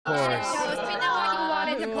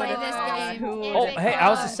to play this game. Oh, hey, I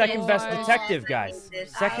was the second best detective, guys.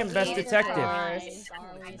 Second best detective.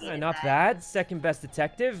 Not bad. Second best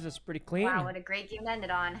detective. That's pretty clean. Wow, what a great game to end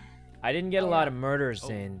it on. I didn't get a lot of murders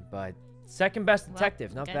in, but second best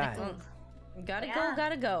detective. Not bad.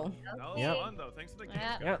 Gotta go. Yep. Fun, though. Thanks for the game.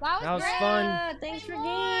 Yep. That was fun. Yeah, thanks for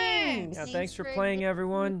games. Yeah, thanks for playing,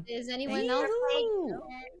 everyone. Is anyone else playing?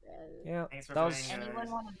 Yeah, Thanks for that was. playing, Anyone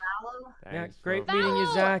want to follow? Yeah, great meeting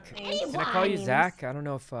you, Zach. Can I call you Zach? I don't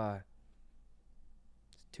know if it's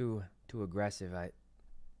too aggressive.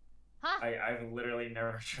 I've literally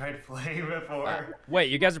never tried playing before. Wait,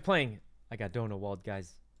 you guys are playing? I got donut walled,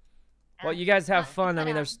 guys. Well, you guys have fun. I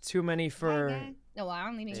mean, there's too many for. No,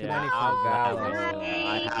 I'm leaving. Too many for Valor.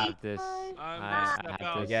 I have this.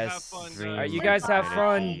 I guess. All right, you guys have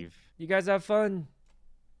fun. You guys have fun.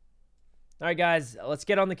 All right, guys, let's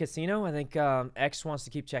get on the casino. I think X wants to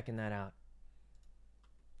keep checking that out.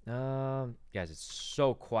 Guys, it's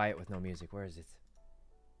so quiet with no music. Where is it?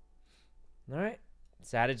 All right.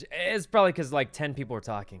 Savage. It's probably because like 10 people are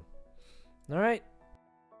talking. All right.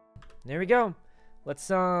 There we go. Let's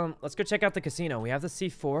go check out the casino. We have the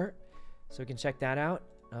C4, so we can check that out.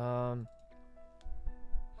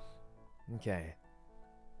 Okay.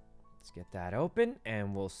 Let's get that open,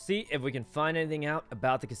 and we'll see if we can find anything out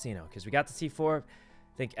about the casino. Because we got the C4. I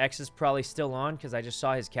think X is probably still on, because I just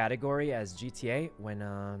saw his category as GTA when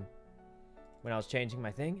I was changing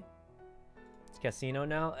my thing. It's casino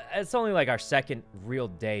now. It's only like our second real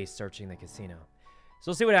day searching the casino. So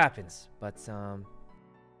we'll see what happens. But,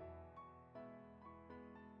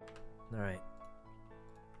 alright.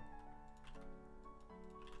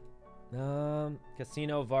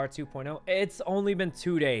 Casino VAR 2.0. It's only been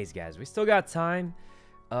 2 days, guys. We still got time.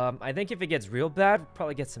 I think if it gets real bad, we'll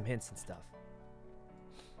probably get some hints and stuff.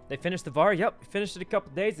 They finished the VAR? Yep, we finished it a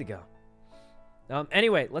couple days ago.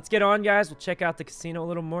 Anyway, let's get on, guys. We'll check out the casino a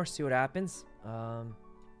little more, see what happens.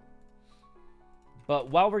 But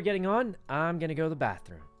while we're getting on, I'm gonna go to the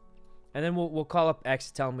bathroom. And then we'll call up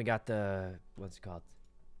X, tell him we got the... What's it called?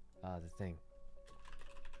 The thing.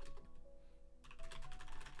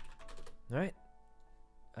 Alright.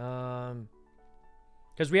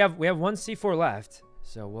 Because we have one C4 left,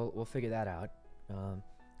 so we'll figure that out.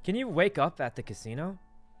 Can you wake up at the casino?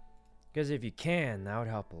 Because if you can, that would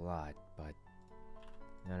help a lot, but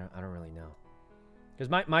I don't really know. Because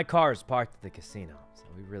my car is parked at the casino, so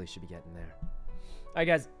we really should be getting there. Alright,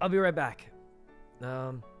 guys, I'll be right back.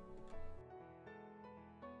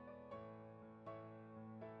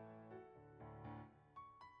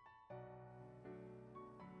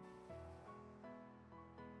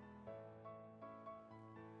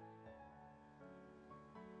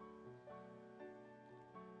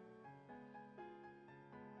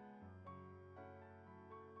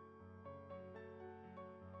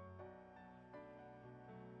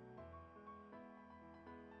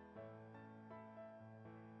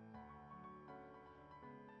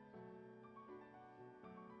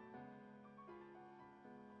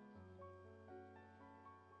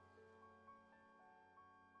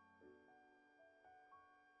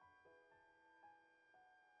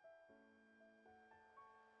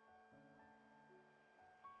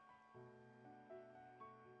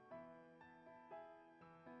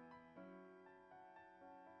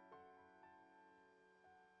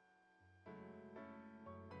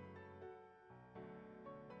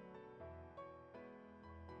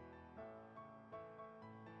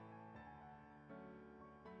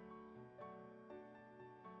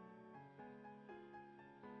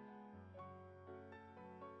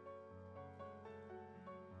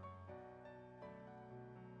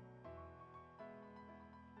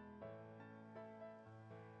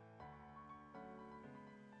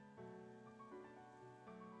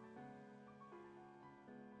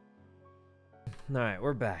 Alright,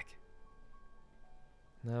 we're back.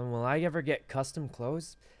 Will I ever get custom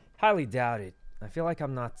clothes? Highly doubt it. I feel like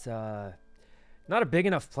I'm not a big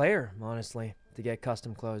enough player, honestly, to get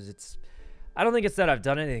custom clothes. I don't think it's that I've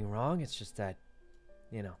done anything wrong. It's just that,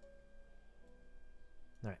 you know.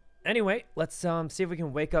 Alright. Anyway, let's see if we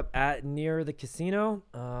can wake up near the casino.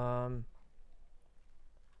 I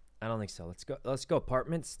don't think so. Let's go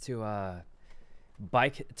apartments to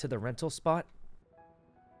bike to the rental spot.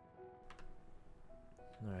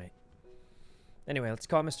 All right. Anyway, let's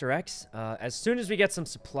call Mr. X as soon as we get some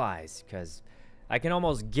supplies, because I can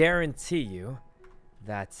almost guarantee you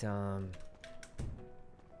that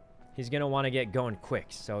he's going to want to get going quick.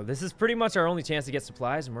 So this is pretty much our only chance to get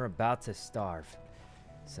supplies, and we're about to starve.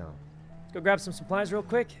 So let's go grab some supplies real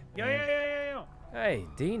quick. Yo. Hey,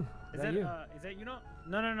 Dean. Is that you? Is that you know?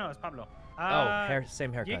 No, it's Pablo. Oh,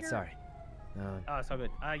 same haircut. Jigger? Sorry. Oh, it's all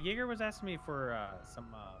good. Jaeger was asking me for some.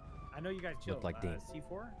 I know you guys chill. Look like Dean.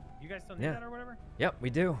 C4. You guys still need Yeah. that or whatever? Yep, we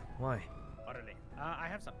do. Why? Utterly. I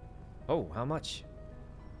have some. Oh, how much?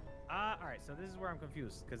 All right. So this is where I'm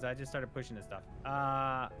confused because I just started pushing this stuff.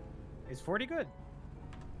 Is 40 good?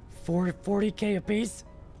 40K a piece?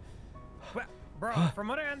 Well, bro, from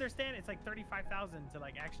what I understand, it's like 35,000 to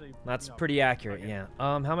like actually. That's you know, pretty accurate. okay. Yeah.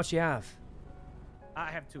 How much you have?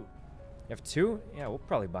 I have 2. You have 2? Yeah, we'll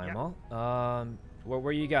probably buy them all.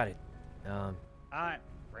 Where you got it?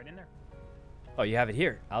 Right in there. Oh, you have it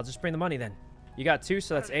here. I'll just bring the money then. You got 2,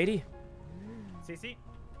 so that's 80. CC.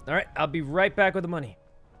 All right, I'll be right back with the money.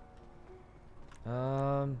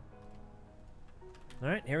 All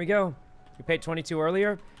right, here we go. We paid 22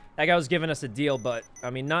 earlier. That guy was giving us a deal, but I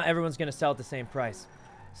mean, not everyone's gonna sell at the same price.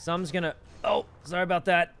 Some's gonna. Oh, sorry about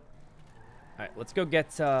that. All right, let's go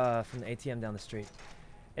get from the ATM down the street.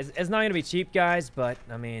 It's not gonna be cheap, guys, but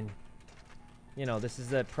I mean, you know, this is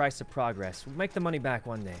the price of progress. We'll make the money back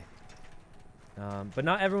one day. But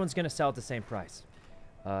not everyone's gonna sell at the same price,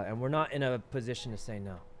 and we're not in a position to say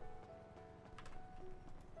no.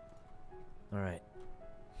 All right.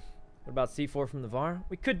 What about C4 from the VAR?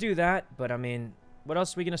 We could do that, but I mean, what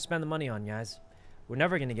else are we gonna spend the money on, guys? We're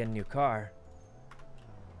never gonna get a new car.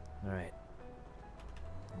 All right.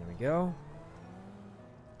 There we go.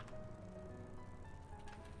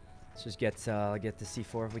 Let's just get the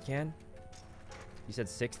C4 if we can. You said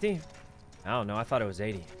 60? I don't know. I thought it was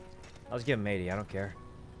 80. I'll just give him 80. I don't care.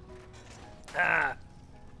 Ah!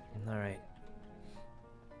 All right.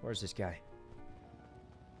 Where's this guy?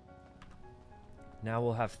 Now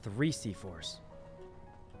we'll have 3 C4s.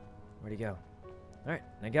 Where'd he go? All right,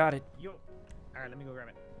 I got it. Yo. All right, let me go grab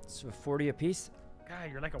it. So 40 a piece.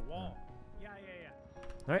 God, you're like a wall. Yeah.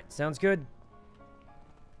 All right, sounds good.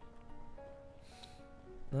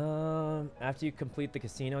 After you complete the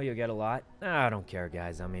casino, you'll get a lot. I don't care,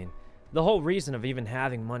 guys. I mean, the whole reason of even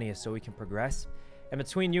having money is so we can progress. And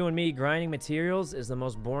between you and me, grinding materials is the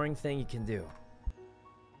most boring thing you can do.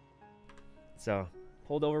 So,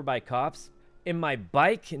 pulled over by cops. In my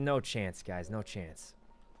bike? No chance, guys. No chance.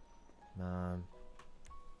 Do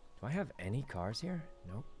I have any cars here?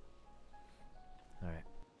 Nope. Alright.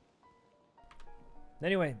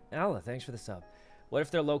 Anyway, Allah, thanks for the sub. What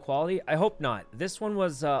if they're low quality? I hope not. This one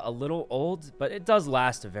was a little old, but it does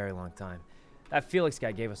last a very long time. That Felix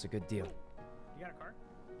guy gave us a good deal. You got a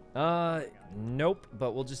car? Nope,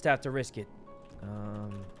 but we'll just have to risk it.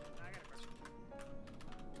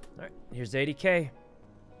 Alright, here's 80K.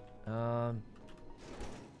 Alright.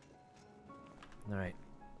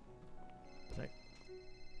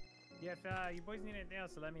 Yeah, if you boys need anything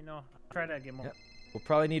else, so let me know. I'll try to get more. Yep. We'll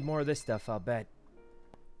probably need more of this stuff, I'll bet.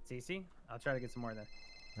 CC? I'll try to get some more then.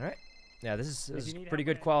 Alright. Yeah, this is need pretty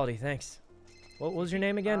help, good quality, thanks. What was your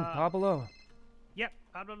name again? Pablo. Yep,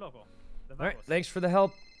 Pablo Loco. Alright, thanks for the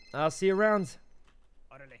help. I'll see you around.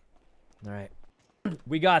 Utterly. Alright.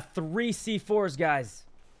 We got 3 C4s, guys.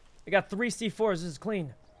 We got 3 C4s. This is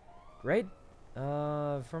clean. Great.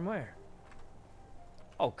 From where?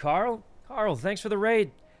 Oh, Carl? Carl, thanks for the raid.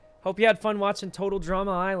 Hope you had fun watching Total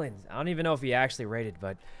Drama Island. I don't even know if he actually raided,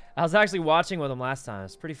 but I was actually watching with him last time. It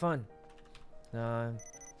was pretty fun. I'm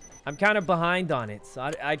kind of behind on it,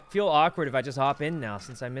 so I feel awkward if I just hop in now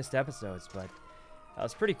since I missed episodes, but that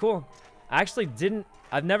was pretty cool.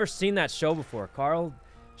 I've never seen that show before. Carl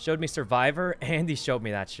showed me Survivor, and he showed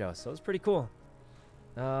me that show, so it was pretty cool.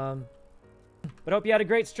 But hope you had a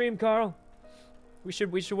great stream, Carl. We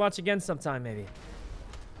should watch again sometime, maybe.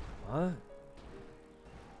 What?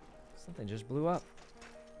 Something just blew up.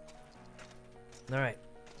 All right.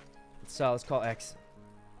 Let's call X.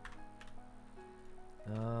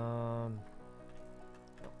 Oh,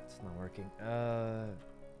 it's not working. All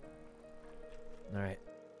right.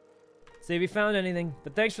 See if you found anything.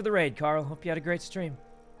 But thanks for the raid, Carl. Hope you had a great stream.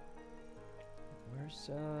 Where's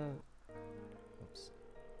Oops.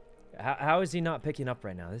 How is he not picking up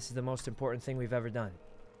right now? This is the most important thing we've ever done.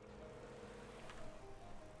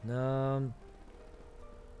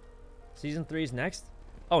 Season 3 is next.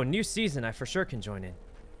 Oh, new season. I for sure can join in.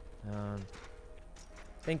 I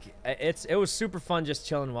think it was super fun just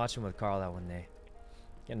chilling watching with Carl that one day.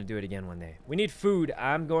 Gonna do it again one day. We need food.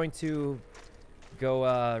 I'm going to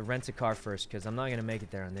go rent a car first because I'm not gonna make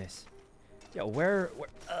it there on this. Yo, where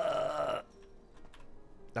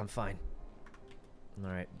I'm fine.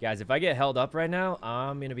 All right, guys. If I get held up right now,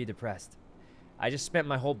 I'm gonna be depressed. I just spent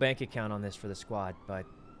my whole bank account on this for the squad, but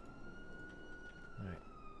all right.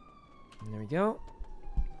 And there we go.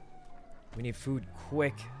 We need food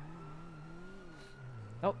quick.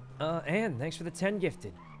 Oh, Anne, thanks for the 10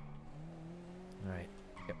 gifted. All right.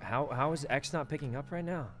 How is X not picking up right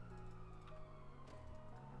now?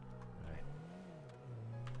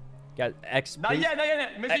 Got X. Not yet.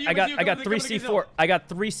 I got 3 C4. I got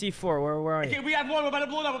 3 C4. Where are you? Okay, we have one. We're about to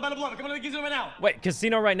blow it up. Come on to the casino right now. Wait,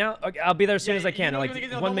 casino right now? Okay, I'll be there as soon as I can. Like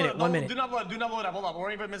 1 minute. 1 minute. Do not blow it up. Hold up. We're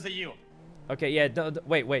waiting for Mr. U. Okay, yeah.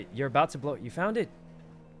 Wait. You're about to blow. You found it?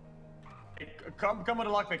 Hey, come with a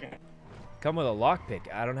lockpick. Come with a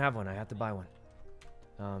lockpick. I don't have one. I have to buy one.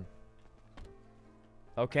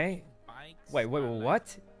 Okay. Wait.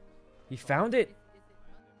 What? He found it?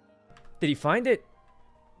 Did he find it?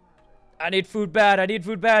 I need food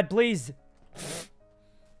bad. Please.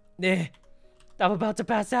 I'm about to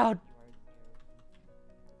pass out.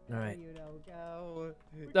 All right.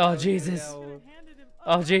 Oh, Jesus.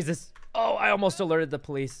 Oh, Jesus. Oh, I almost alerted the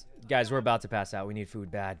police. Guys, we're about to pass out. We need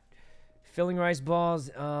food bad. Filling rice balls.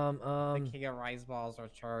 The king of rice balls are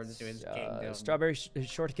charged to his kingdom. Strawberry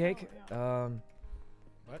shortcake.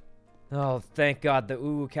 What? Oh, thank God. The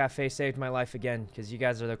Ooh Cafe saved my life again, because you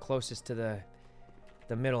guys are the closest to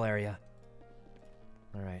the middle area.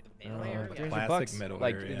 All right. Classic middle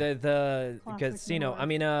area. The casino. I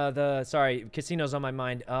mean, sorry, casino's on my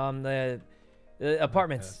mind. The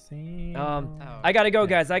apartments. I gotta go,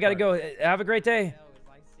 guys. I gotta go. Have a great day.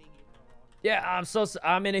 Yeah,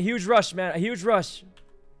 I'm in a huge rush, man. A huge rush.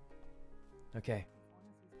 Okay.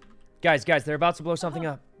 Guys, they're about to blow something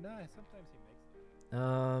up. No, sometimes he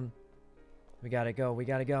makes we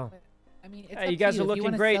gotta go. I mean, it's hey, you guys are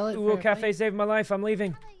looking great. Ooh, Cafe saved my life. I'm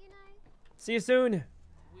leaving. See you soon.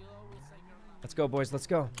 Let's go, boys. Let's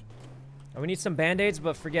go. Oh, we need some band-aids,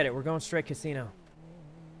 but forget it. We're going straight casino.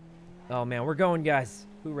 Oh, man. We're going, guys.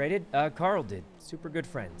 Who raided? Carl did. Super good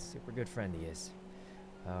friend. Super good friend he is.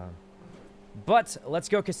 But let's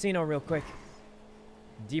go casino real quick.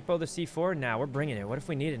 Depot the C4. Now we're bringing it. What if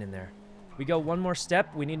we need it in there? We go one more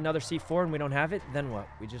step. We need another C4 and we don't have it. Then what?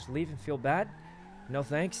 We just leave and feel bad? No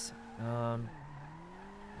thanks. Do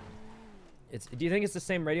you think it's the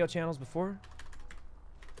same radio channels before?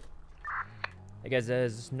 Hey guys,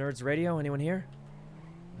 is this Nerds Radio? Anyone here?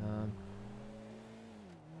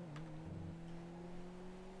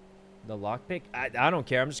 The lockpick? I don't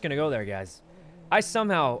care. I'm just gonna go there, guys. I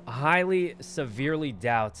somehow highly, severely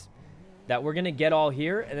doubt that we're gonna get all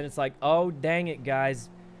here, and then it's like, oh dang it, guys,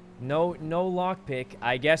 no lockpick.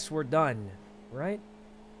 I guess we're done, right?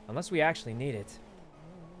 Unless we actually need it.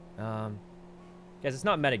 Guys, it's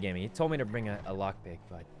not metagaming. He told me to bring a lockpick,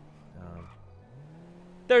 but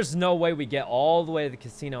there's no way we get all the way to the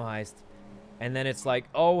casino heist, and then it's like,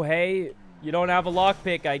 oh hey, you don't have a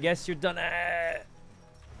lockpick. I guess you're done.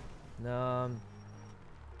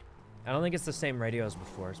 I don't think it's the same radio as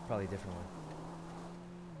before. It's probably a different one.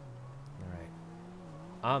 All right.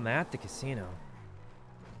 I'm at the casino.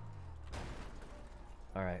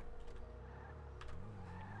 All right.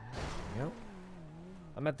 Yep.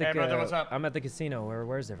 I'm at the hey, brother, what's up? I'm at the casino.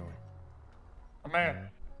 Where's everyone? I'm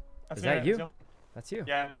here. Is that you? That's you.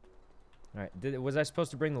 Yeah. All right. Was I supposed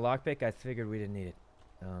to bring the lockpick? I figured we didn't need it.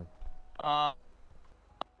 Do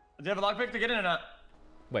you have a lockpick to get in or not?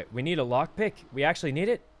 Wait, we need a lockpick? We actually need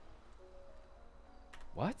it?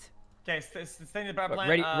 What? Okay, stay in the power plant.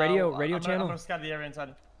 Radio channel? I'm gonna scout the area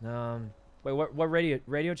inside. Wait, what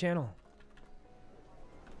radio channel?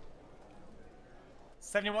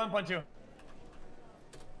 71.2.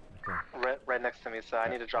 Okay. Right next to me, so I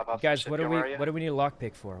need to drop off. Guys, what do we need a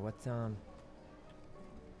lockpick for? What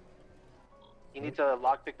You need to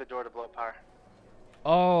lockpick the door to blow up power.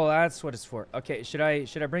 Oh, that's what it's for. Okay, should I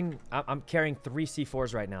bring? I'm carrying 3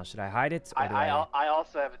 C4s right now. Should I hide it? Or I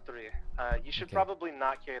also have 3. You should probably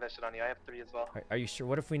not carry that shit on you. I have 3 as well. Are you sure?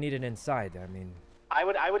 What if we need it inside? I mean. I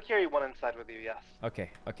would carry 1 inside with you. Yes. Okay.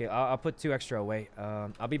 I'll put 2 extra away.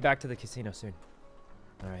 I'll be back to the casino soon.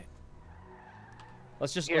 All right.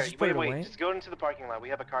 Let's just put it away. Just go into the parking lot. We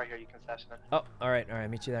have a car here. You can stash it in. Oh, all right.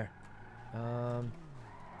 Meet you there.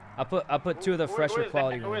 I'll put 2 of the fresher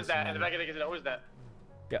quality ones. Who is that? In the back of the casino. Who is that?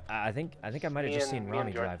 Yeah, I think I might have just seen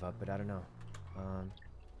Rami drive up, but I don't know.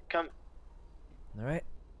 Come. All right.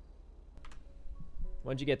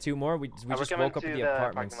 When'd you get 2 more? We just woke up at the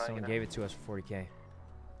apartments. Someone gave it to us for 40K.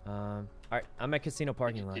 All right, I'm at casino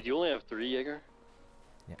parking lot. Did you only have 3, Jaeger?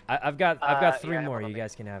 Yeah, I've got 3 more. You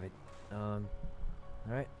guys can have it. All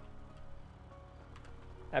right.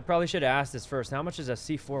 I probably should have asked this first. How much is a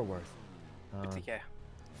C4 worth? 50K.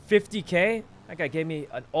 50K? That guy gave me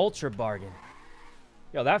an ultra bargain.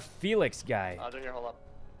 Yo, that Felix guy. Hold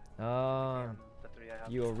up.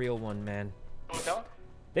 You a real one, man.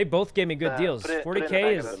 They both gave me good deals.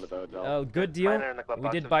 40K is a good deal. We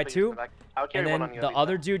did buy 2, and then the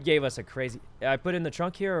other dude gave us a crazy. I put it in the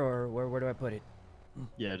trunk here, or where do I put it?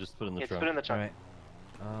 Yeah, just put it in the trunk. Put it in the trunk.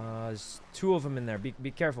 All right. There's 2 of them in there.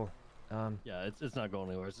 Be careful. Yeah, it's not going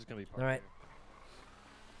anywhere. It's just gonna be. All right.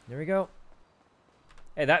 There we go.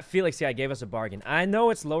 Hey, that Felix guy gave us a bargain. I know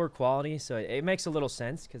it's lower quality, so it makes a little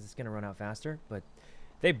sense because it's going to run out faster. But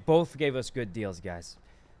they both gave us good deals, guys.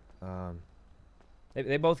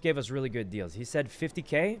 They both gave us really good deals. He said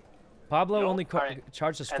 50K. Pablo only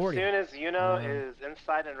charged us 40. As soon as YUNO is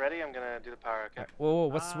inside and ready, I'm going to do the power, okay? Whoa,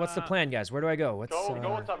 what's the plan, guys? Where do I go? What's,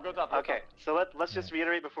 Go top, go top. Okay, so let's just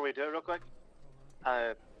reiterate before we do it real quick.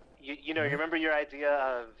 You know, you remember your idea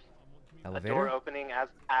of elevator? a door opening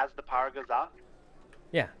as the power goes off?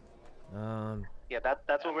 Yeah. Yeah,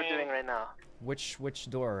 that's what we're doing right now. Which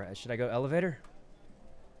door? Should I go elevator?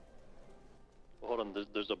 Hold on,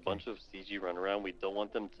 there's a bunch of CG run around. We don't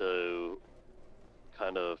want them to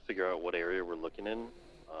kind of figure out what area we're looking in.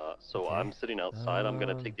 So Okay. I'm sitting outside. I'm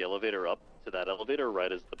gonna take the elevator up to that elevator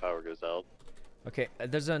right as the power goes out. Okay,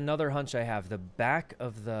 there's another hunch I have. The back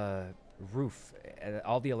of the roof,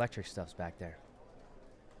 all the electric stuff's back there.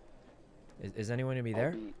 Is anyone gonna be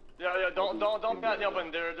there? Yeah, don't be out in the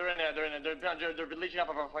open. They're in there. They're leeching off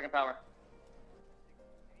of our fucking power.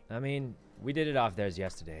 I mean, we did it off theirs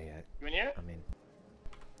yesterday. You in here? I mean,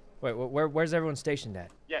 wait, where's everyone stationed at?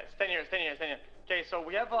 Yeah, stand here. Okay, so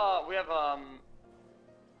we have I'm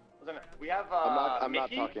not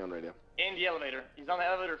Mickey talking on radio. in the elevator. He's on the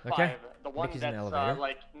elevator 5, Okay. the one Mickey's in the that's elevator.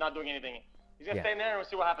 like not doing anything. He's gonna Yeah. stay in there and we'll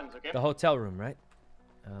see what happens. Okay? The hotel room, right?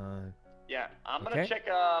 Yeah, I'm gonna Okay. check.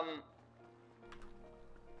 I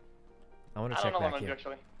want I to don't check know what I'm back gonna do here.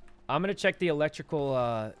 actually. I'm gonna check the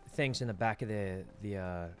electrical things in the back of the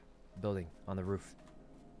building on the roof.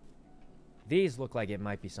 These look like it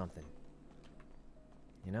might be something.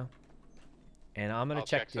 You know? And I'm gonna I'll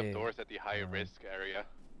check some the doors at the high risk area.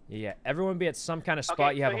 Yeah, everyone be at some kind of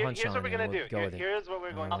spot Okay, you have so a hunch here's on, what we're and gonna we'll do. go with it. Here's what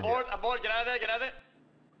we're going to do. Aboard, get out of there.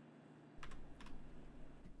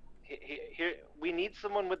 Here, we need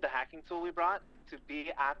someone with the hacking tool we brought to be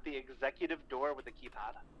at the executive door with the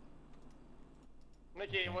keypad.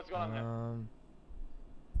 Mickey, what's going on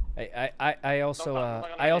there? I also talk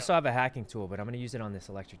on I radio. also have a hacking tool, but I'm gonna use it on this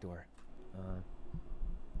electric door.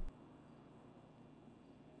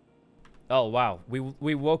 Oh wow,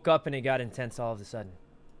 we woke up and it got intense all of a sudden.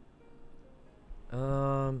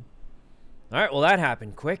 All right, well that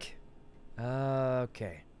happened quick.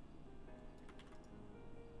 Okay.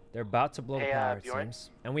 They're about to blow the power, it Bjorn? seems,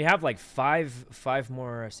 and we have like five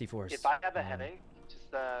more C4s. If I have a headache,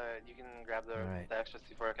 just you can grab the, Alright. the extra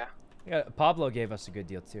C4, okay? Yeah, Pablo gave us a good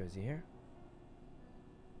deal too. Is he here?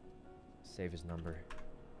 Save his number.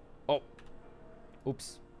 Oh,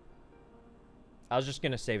 oops. I was just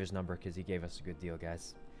gonna save his number because he gave us a good deal,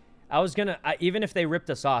 guys. I was gonna, even if they ripped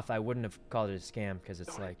us off, I wouldn't have called it a scam because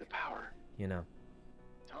it's like, the power. you know,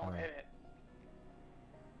 Don't hit it.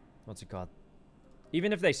 what's it called?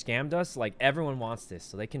 Even if they scammed us, like everyone wants this,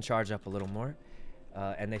 so they can charge up a little more,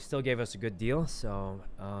 and they still gave us a good deal, so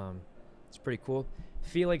it's pretty cool.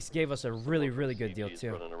 Felix gave us a really good deal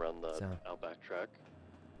too. Running around the So. outback track.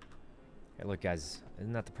 Hey, look, guys,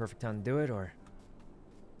 isn't that the perfect time to do it, or?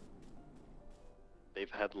 They've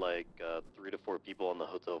had like 3 to 4 people on the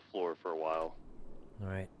hotel floor for a while. All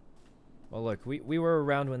right. Well, look, we were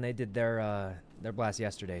around when they did their blast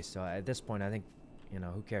yesterday, so at this point, I think, you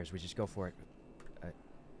know, who cares? We just go for it.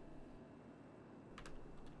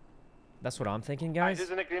 That's what I'm thinking, guys.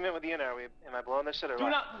 There's an agreement with YUNO. Am I blowing this shit or Do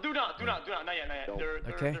what? not, not yet. They're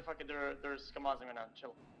Okay. they're skamazing right now.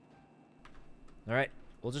 Chill. All right.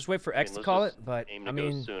 We'll just wait for X to let's call it, just but aim to I go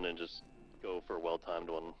mean, soon and just go for a well-timed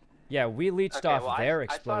one. yeah, we leached Okay, off well, their I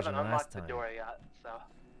still explosion haven't last unlocked the time. door yet, so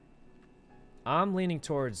I'm leaning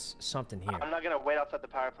towards something here. I'm not gonna wait outside the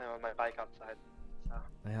power plant with my bike outside. So.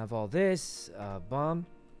 I have all this, bomb.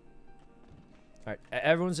 All right,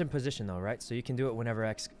 everyone's in position though, right? So you can do it whenever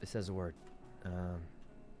X says a word.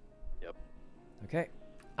 Yep. Okay.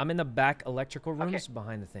 I'm in the back electrical rooms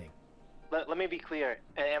behind the thing. Let me be clear.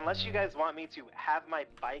 Unless you guys want me to have my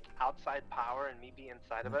bike outside power and me be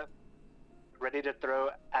inside of it, ready to throw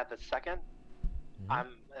at the second,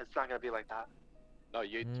 it's not gonna be like that. No,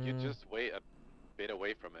 you just wait a bit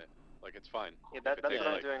away from it. Like it's fine. Yeah, It that's could take, what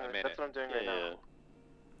I'm like, doing. a minute. That's what I'm doing right now.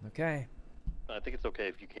 Okay. I think it's okay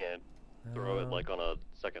if you can't throw it like on a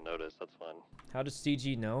second notice. That's fine. How does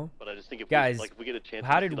CG know? But I just think if Guys, we, like, if we get a chance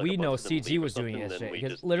how to did see, like, we a know bunch of them CG leave or was doing it something, then yesterday? we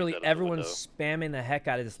Because just use literally that as a everyone's window. spamming the heck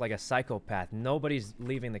out of this like a psychopath. Nobody's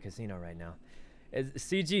leaving the casino right now.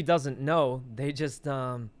 CG doesn't know. They just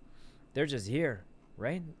they're just here,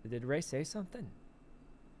 right? Did Ray say something?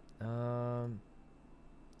 I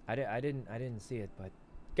didn't see it, but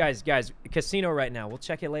guys, casino right now. We'll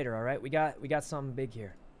check it later. All right, we got something big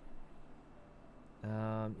here.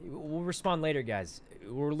 We'll respond later, guys.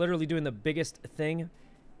 We're literally doing the biggest thing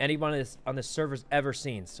anyone on this server's ever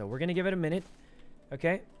seen. So we're gonna give it a minute.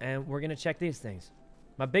 Okay, and we're gonna check these things.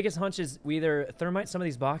 My biggest hunch is we either thermite some of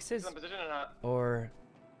these boxes, Still in position or not? or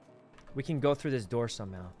we can go through this door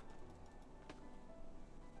somehow.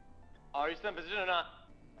 Are you still in position or not?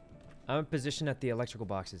 I'm in position at the electrical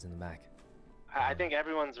boxes in the back. I think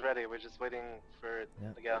everyone's ready. We're just waiting for it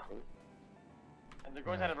to go. And they're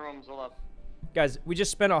going out of the rooms. Hold up. Guys, we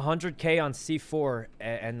just spent 100K on C4,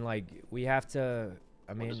 and like we have to.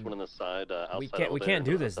 I mean, just one on the side, outside we can't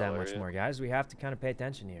do this that hotel much area. more, guys. We have to kind of pay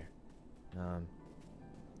attention here.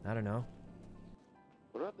 I don't know.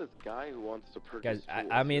 What about this guy who wants to purchase? Guys,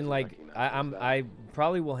 I mean, like, I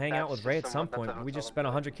probably will hang out with Ray at some point. We just spent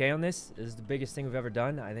 100K on this. This is the biggest thing we've ever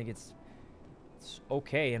done. I think it's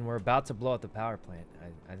okay, and we're about to blow up the power plant.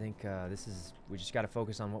 I think we just got to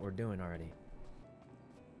focus on what we're doing already.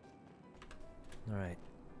 All right.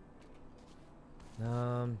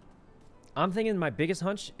 I'm thinking my biggest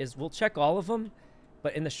hunch is we'll check all of them,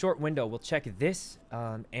 but in the short window, we'll check this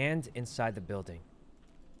and inside the building.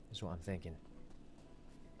 Is what I'm thinking.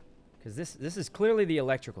 Because this is clearly the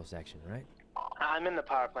electrical section, right? I'm in the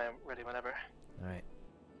power plant, ready whenever. All right.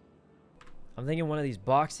 I'm thinking one of these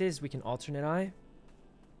boxes we can alternate eye.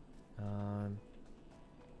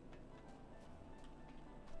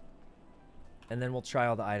 And then we'll try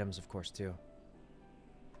all the items, of course, too.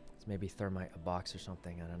 It's maybe thermite a box or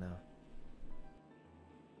something. I don't know.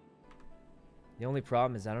 The only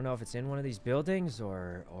problem is I don't know if it's in one of these buildings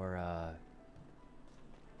or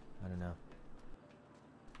I don't know.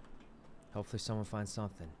 Hopefully someone finds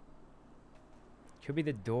something. Could be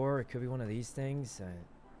the door. It could be one of these things.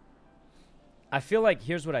 I feel like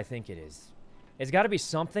here's what I think it is. It's got to be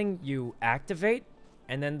something you activate,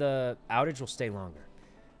 and then the outage will stay longer.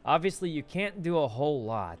 Obviously, you can't do a whole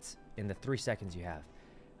lot in the 3 seconds you have.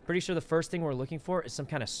 Pretty sure the first thing we're looking for is some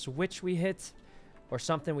kind of switch we hit or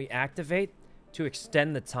something we activate to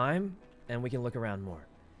extend the time, and we can look around more.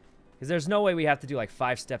 Because there's no way we have to do like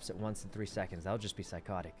 5 steps at once in 3 seconds. That would just be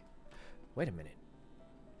psychotic. Wait a minute.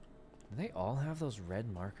 Do they all have those red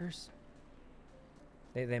markers?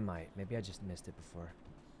 They might. Maybe I just missed it before.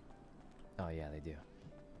 Oh, yeah, they do.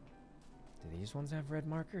 Do these ones have red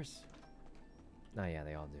markers? Oh, yeah,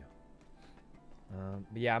 they all do.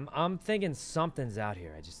 But yeah, I'm thinking something's out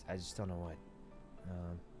here. I just don't know what.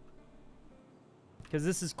 Because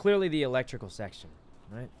this is clearly the electrical section,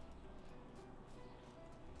 right?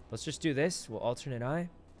 Let's just do this. We'll alternate eye,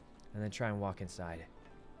 and then try and walk inside.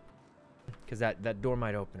 Because that door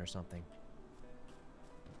might open or something.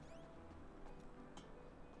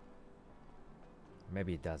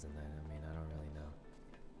 Maybe it doesn't then. I mean, I don't really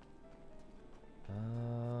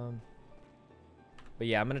know. But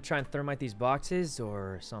yeah, I'm going to try and thermite these boxes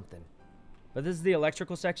or something. But this is the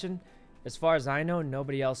electrical section. As far as I know,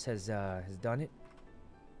 nobody else has done it.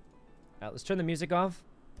 Let's turn the music off.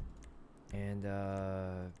 And,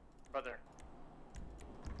 Brother.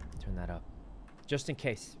 turn that up. Just in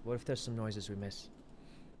case. What if there's some noises we miss?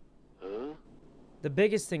 Huh? The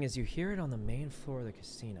biggest thing is you hear it on the main floor of the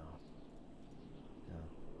casino.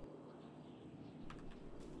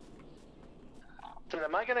 So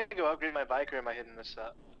am I gonna go upgrade my bike or am I hitting this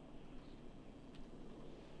up?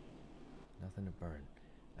 Nothing to burn.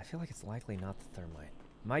 I feel like it's likely not the thermite.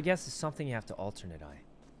 My guess is something you have to alternate eye.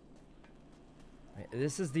 Right,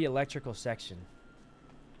 this is the electrical section.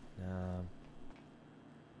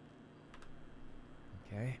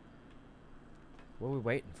 Okay. What are we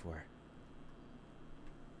waiting for?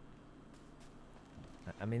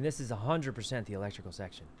 I mean, this is 100% the electrical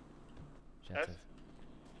section. Yes.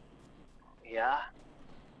 Yeah.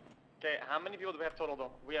 Okay, how many people do we have total though?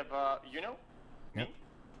 We have YUNO, Yep. me,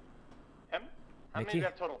 M. How many Mickey? do we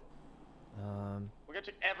have total? We're gonna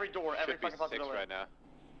check every door, every Should be fucking 6 possibility. right now.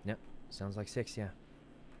 Yep. Sounds like 6, yeah.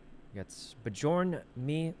 We got Bajorn,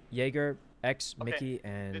 me, Jaeger, X, Okay. Mickey,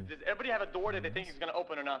 and... Does everybody have a door that they think is gonna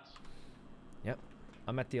open or not? Yep.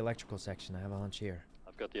 I'm at the electrical section. I have a hunch here.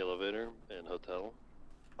 I've got the elevator and hotel.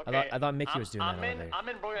 Okay. I thought Mickey was doing that I'm in, elevator. I'm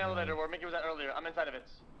in broken elevator where Mickey was at earlier. I'm inside of it.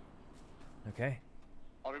 Okay.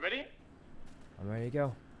 Are we ready? I'm ready to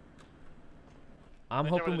go. I'm Is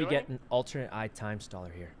that what hoping we they're get doing? an alternate eye time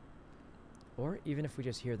staller here. Or even if we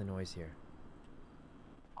just hear the noise here.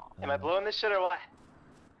 Am I blowing this shit or what?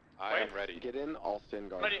 I am ready. Get in, I'll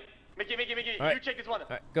stand guard. Ready. Mickey, All right. you check this one.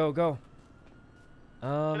 Alright, go, go. Hit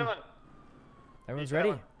him on. Everyone's He's ready?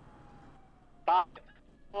 going. 5,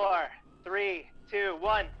 4, 3, 2,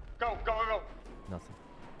 1. Go, go, go, go. Nothing.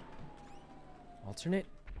 Alternate?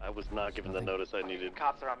 I was not given the Nothing. notice I needed.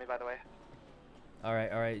 Cops are on me, by the way.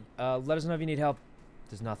 Alright, alright. Let us know if you need help.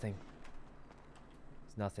 There's nothing.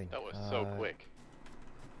 There's nothing. That was so quick.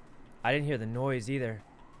 I didn't hear the noise either.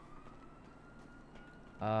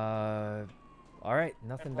 All right,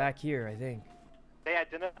 nothing back here, I think. They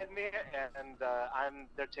identified me, and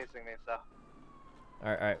they're chasing me. So.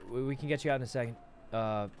 All right. We can get you out in a second.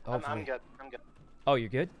 Hopefully. I'm good. I'm good. Oh, you're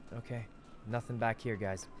good? Okay. Nothing back here,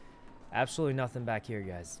 guys. Absolutely nothing back here,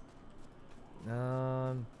 guys. Take a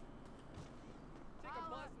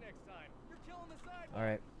bus next time. You're killing the sidewalk. All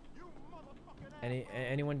right.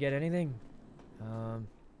 Anyone get anything?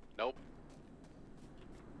 Nope.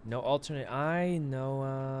 No alternate eye.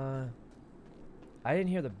 No. I didn't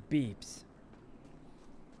hear the beeps.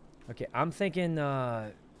 Okay, I'm thinking.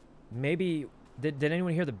 Maybe. Did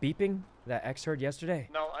anyone hear the beeping that X heard yesterday?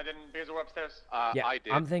 No, I didn't because we're upstairs. Yeah, I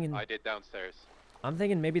did. I'm thinking. I did downstairs. I'm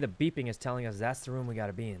thinking maybe the beeping is telling us that's the room we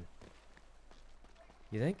gotta be in.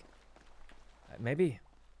 You think? Maybe.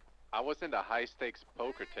 I was in the high stakes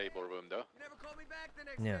poker table room though. You never called me back the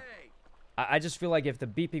next Yeah. day. I just feel like if the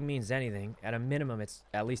beeping means anything, at a minimum, it's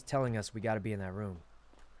at least telling us we gotta be in that room.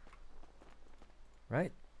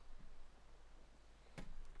 Right?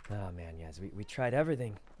 Oh man, yes, we tried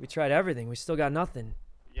everything. We tried everything. We still got nothing.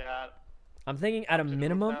 Yeah. I'm thinking at a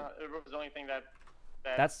minimum. The roof is the only thing that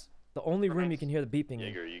That's the only room you can hear the beeping in.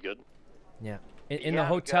 Jaeger, you good? Yeah. In Yeah, the I'm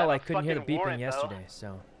hotel, good. I I'm couldn't hear the fucking beeping warrant, though. yesterday,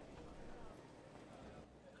 so.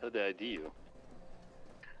 How did they ID you?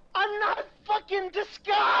 I'm not fucking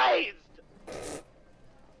disguised.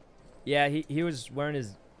 Yeah, he was wearing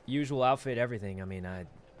his usual outfit, everything. I mean, Alright,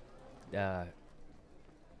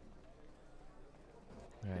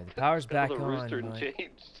 the power's back The on. rooster but-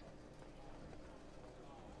 changed.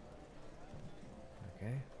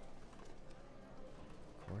 Okay.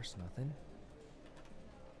 Of course, nothing.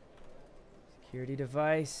 Security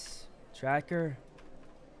device, tracker,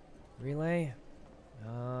 relay.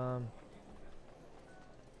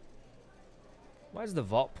 Why is the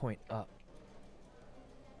vault point up?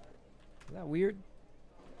 Is that weird?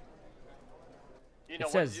 You know,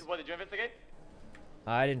 It says- what did you investigate?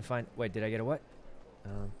 I didn't find. Wait, did I get a what?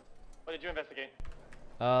 What did you investigate?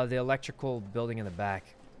 The electrical building in the back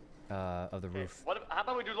of the roof. How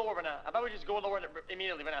about we do lower right now? How about we just go lower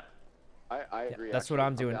immediately right now? I Yeah, agree. that's what actually.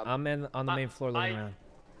 I'm doing. down. I'm on the main floor looking around.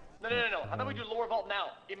 No. How about we do lower vault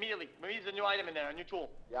now, immediately? Maybe there's a new item in there, a new tool.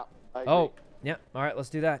 Yeah. I agree. Oh, yeah. All right, let's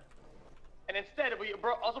do that. And instead, we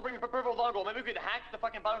also bring the purple dongle. Maybe we could hack the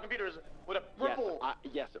fucking bottom computers with a purple.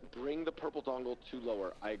 Yes, bring the purple dongle to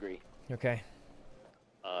lower. I agree. Okay.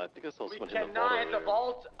 I think I saw We someone hit the vault cannot hit the earlier.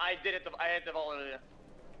 vault. I hit the vault earlier.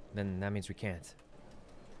 Then that means we can't.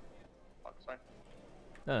 Fuck, sorry.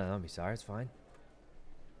 No, don't be sorry. It's fine.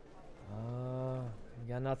 We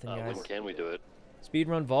got nothing, guys. When can we do it?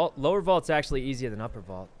 Speedrun vault. Lower vault's actually easier than upper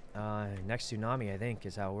vault. Next tsunami, I think,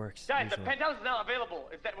 is how it works. Guys, the usually. penthouse is now available.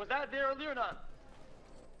 Was that there earlier or not?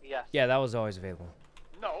 Yes. Yeah, that was always available.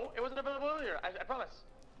 No, it wasn't available earlier. I promise.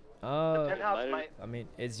 Penthouse might. I mean,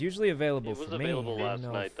 it's usually available It was for me. available I don't last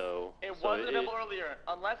know night if- though. It so wasn't available earlier,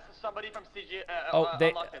 unless somebody from CG They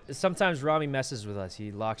unlocked it. sometimes Rami messes with us.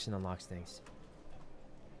 He locks and unlocks things.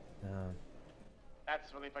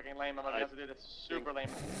 That's really fucking lame. I'm gonna have to do this. Super lame.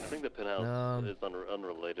 I think the penthouse is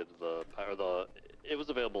unrelated to the power. It was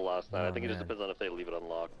available last night. I think it just man. depends on if they leave it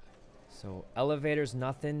unlocked. So elevators,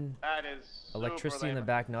 nothing. That is Electricity super in the lame.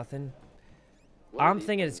 back, nothing. What are I'm these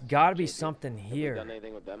thinking it's things, got to be JP? something Have we here. done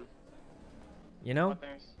anything with them? You know? What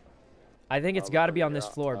things? I think it's Look got to over be on here, this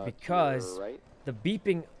floor to your because right. the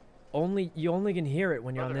beeping you only can hear it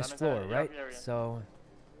when you're on Brother, this I'm floor, inside. Yeah, right? yeah, yeah. So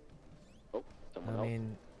Oh, someone I else.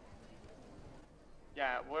 mean,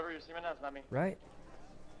 Yeah, whoever you're seeing right now, it's not me. right?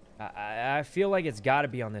 I feel like it's got to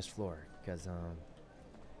be on this floor because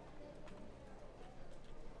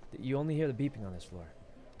you only hear the beeping on this floor,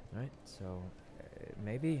 right? So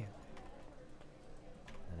maybe.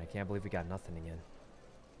 And I can't believe we got nothing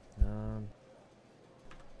again.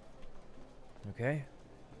 Okay.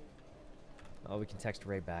 Oh, we can text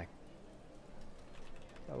Ray back.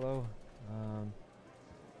 Hello.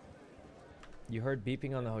 You heard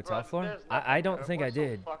beeping on the hotel Bro, floor? there's I nothing don't there. think We're I so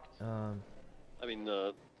did. fucked. I mean,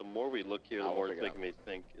 the more we look here, the I'll more it's figure it making me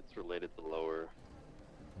think it's related to lower.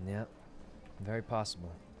 Yeah, very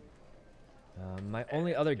possible. My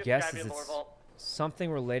only other Just guess gotta be is a lower it's vault.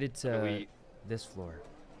 something related to we- this floor,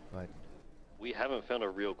 but We haven't found a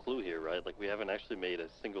real clue here, right? Like we haven't actually made a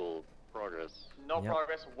single progress. No Yep.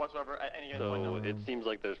 progress whatsoever at any given point. So No. it seems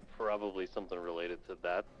like there's probably something related to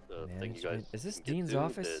that thing you Management. guys. Is this can get Dean's to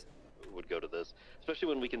office? that Would go to this, especially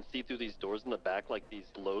when we can see through these doors in the back, like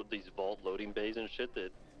these vault loading bays and shit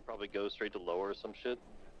that probably go straight to lower or some shit.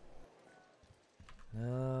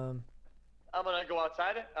 I'm gonna go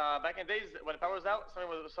outside. Back in the days when the power was out,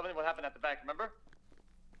 something would happen at the back. Remember?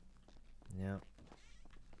 yeah.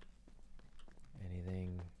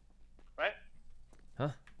 Anything? Right? Huh?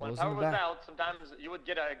 When Those power in the was back. out, sometimes you would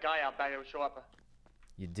get a guy out back that would show up.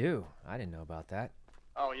 You do? I didn't know about that.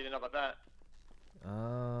 Oh, you didn't know about that?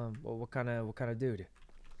 Well, what kind of dude?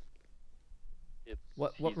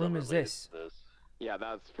 What He's room is unrelated this? to this. Yeah,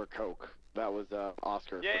 that's for Coke. That was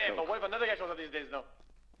Oscar. Yeah, for yeah, Coke. but what if another guy shows up these days, though?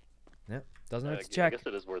 Yep. Doesn't hurt to I check. guess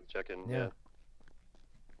it is worth checking. Yeah.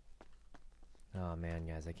 Oh man,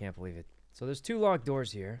 guys, I can't believe it. So there's 2 locked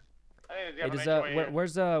doors here. I think Hey, there's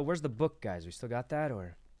does, got where's the book, guys? We still got that,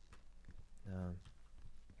 or?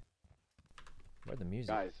 Where'd the music?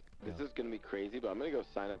 Guys, this is gonna be crazy, but I'm gonna go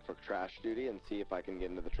sign up for trash duty and see if I can get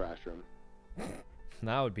into the trash room.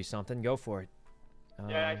 That would be something. Go for it.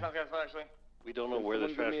 Yeah, that sounds good fun, actually. We don't know Can where the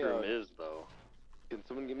someone trash give me room a- is, though. Can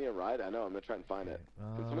someone give me a ride? I know, I'm gonna try and find it.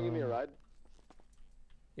 Can someone give me a ride?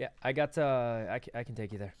 Yeah, I got. I can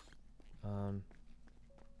take you there.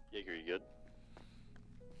 Jaeger, you good?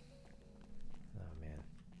 Oh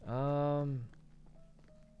man.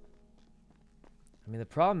 I mean, the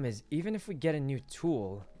problem is, even if we get a new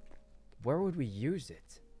tool, where would we use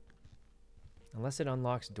it? Unless it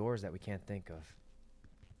unlocks doors that we can't think of.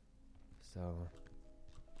 So,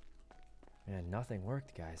 man, nothing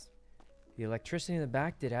worked, guys. The electricity in the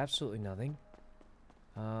back did absolutely nothing.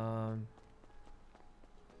 Let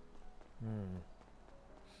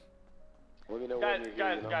me know Guys, when you're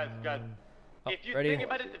guys, here, guys. Oh, If you ready? think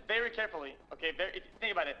about it very carefully, okay, if you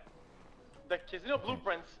think about it, the casino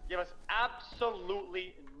blueprints give us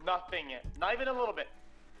absolutely nothing, not even a little bit.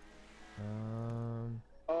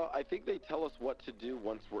 I think they tell us what to do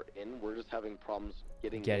once we're in. We're just having problems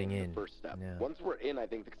getting in. the first step. Yeah. Once we're in, I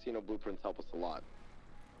think the casino blueprints help us a lot.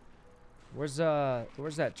 Where's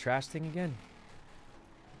that trash thing again?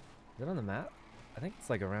 Is it on the map? I think it's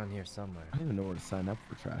like around here somewhere. I don't even know where to sign up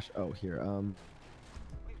for trash. Oh, here.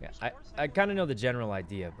 Yeah, I kind of know the general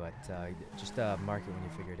idea, but just mark it when you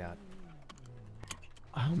figure it out.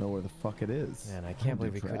 I don't know where the fuck it is. Man, I don't can't do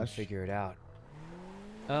believe we couldn't trash. figure it out.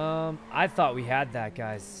 I thought we had that,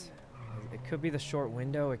 guys. It could be the short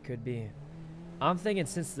window. It could be. I'm thinking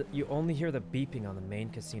since you only hear the beeping on the main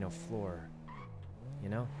casino floor, you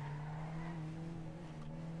know.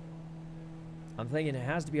 I'm thinking it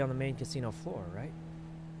has to be on the main casino floor, right?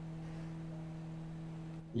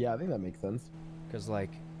 Yeah, I think that makes sense. Because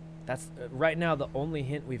like, that's right now the only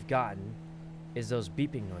hint we've gotten is those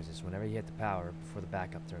beeping noises whenever you hit the power before the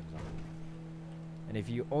backup turns on. And if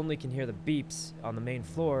you only can hear the beeps on the main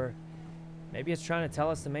floor, maybe it's trying to tell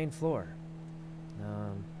us the main floor.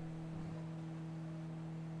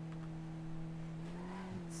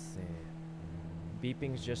 Let's see.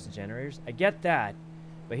 Beeping's just the generators. I get that,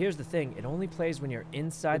 but here's the thing. It only plays when you're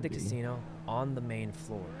inside the casino on the main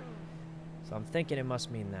floor. So I'm thinking it must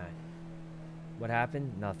mean that. What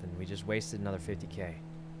happened? Nothing. We just wasted another 50K.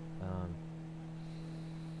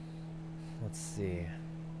 Let's see.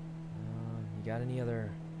 You got any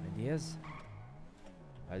other ideas?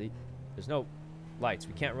 There's no lights.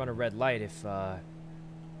 We can't run a red light if, why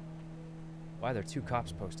are there 2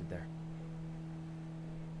 cops posted there?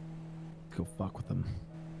 Go fuck with them.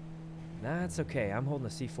 That's okay. I'm holding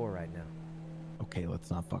a C4 right now. Okay,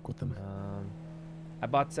 let's not fuck with them. I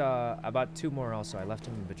bought 2 more also. I left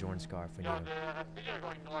them in Bajorn's car if we need them.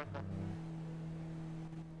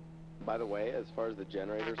 By the way, as far as the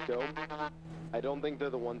generators go, I don't think they're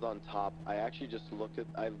the ones on top. I actually just looked at,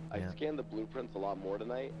 I scanned the blueprints a lot more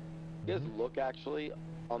tonight. You guys look actually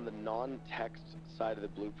on the non-text side of the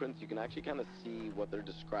blueprints, you can actually kind of see what they're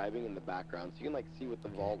describing in the background. So you can like see what the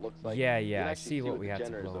vault looks like. Yeah, You can I actually see what we the have to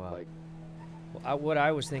generators blow look up. like. Well, what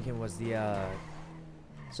I was thinking was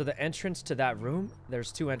so the entrance to that room,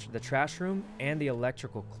 there's 2 entrances, the trash room and the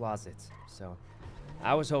electrical closet. So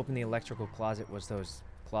I was hoping the electrical closet was those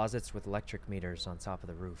closets with electric meters on top of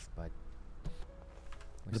the roof, but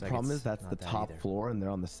looks The like problem it's is that's not the that top either. floor and they're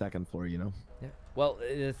on the 2nd floor, you know? Yeah. Well,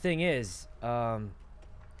 the thing is,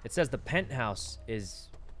 it says the penthouse is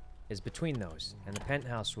between those, and the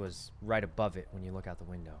penthouse was right above it when you look out the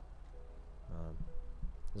window.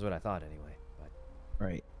 Is what I thought anyway. But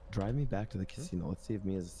Right. Drive me back to the casino. Let's see if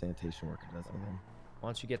me as a sanitation worker does anything.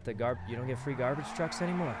 once you get the you don't get free garbage trucks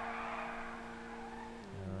anymore.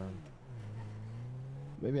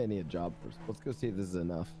 Maybe I need a job first. Let's go see if this is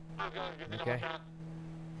enough. Okay.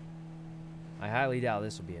 I highly doubt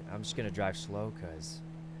this will be it. I'm just gonna drive slow because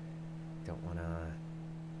don't want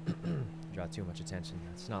to draw too much attention.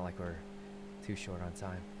 It's not like we're too short on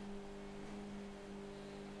time.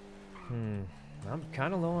 I'm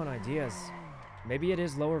kind of low on ideas. Maybe it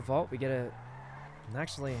is lower vault. We get a.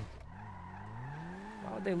 Actually,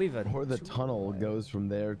 why would they leave it? Or the tunnel goes from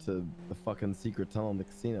there to the fucking secret tunnel in the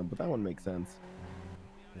casino, but that wouldn't make sense.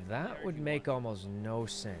 That would make almost no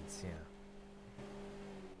sense. Yeah.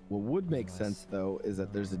 What would make sense though is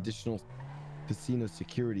that there's additional casino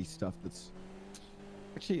security stuff that's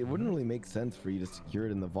actually it wouldn't really make sense for you to secure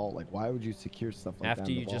it in the vault. Like, why would you secure stuff like that After in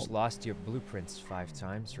the you vault? just lost your blueprints 5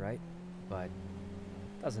 times, right? But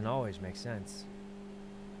doesn't always make sense.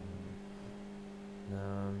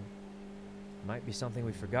 Might be something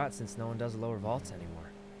we forgot since no one does lower vaults anymore.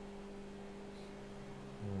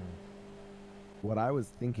 What I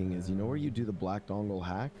was thinking is, you know where you do the black dongle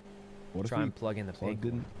hack? What Try if we and plug in the pink plugged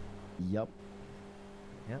in? Yep.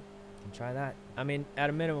 Yep, can try that. I mean, at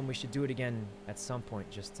a minimum, we should do it again at some point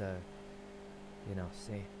just to, you know,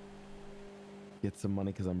 see. Get some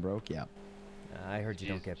money because I'm broke. Yeah. I heard you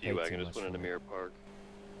don't get paid G-Wagon too just much. went into Mirror Park.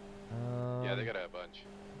 Yeah, they got a bunch.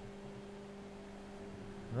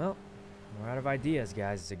 Well, we're out of ideas,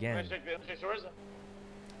 guys. Again, Let's check yours.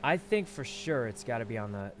 I think for sure it's got to be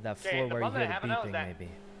on that Okay, floor the where you problem hear I the have now is beeping, that-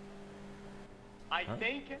 maybe. I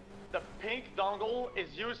think the pink dongle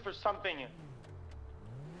is used for something.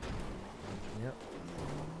 Yep.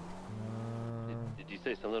 Did you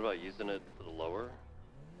say something about using it to the lower?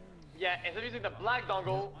 Yeah, instead of using the black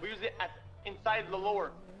dongle, we use it inside the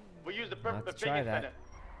lower. We use the We'll pink have to try instead. that.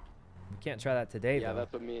 We can't try that today, Yeah, though.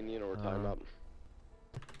 that's what me and Yuno were talking about.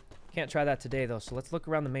 Can't try that today, though, so let's look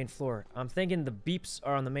around the main floor. I'm thinking the beeps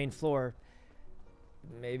are on the main floor.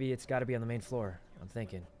 Maybe it's got to be on the main floor, I'm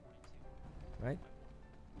thinking. Right?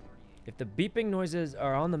 If the beeping noises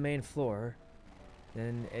are on the main floor,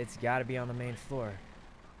 then it's got to be on the main floor.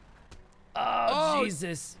 Oh,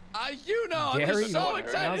 Jesus. YUNO, I'm Gary, just so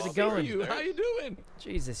excited how's to it see going? you. How you doing?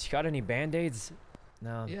 Jesus, you got any Band-Aids?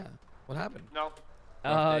 No. Yeah. What happened? No.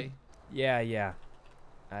 Yeah.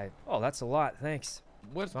 Oh, that's a lot. Thanks.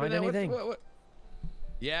 What's Find been anything? what?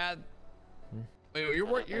 Yeah. Wait,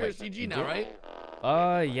 you're a CG now,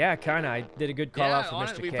 right? Yeah, kind of. I did a good call out for on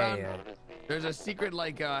it, Mr. we K. found there's a secret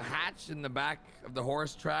like hatch in the back of the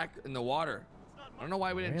horse track in the water. I don't know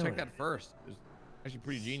why we didn't check Really? that first. It was actually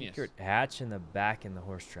pretty genius. Secret hatch in the back in the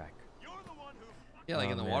horse track. Yeah, like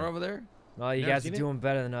Oh, in the man. water over there. Well, you Never guys are seen it? doing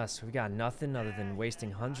better than us. We got nothing other than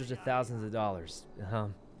wasting hundreds of thousands of dollars.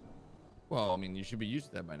 Well, I mean, you should be used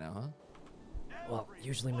to that by now, huh? Well,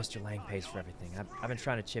 usually Mr. Lang pays for everything. I've been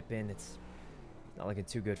trying to chip in. It's not looking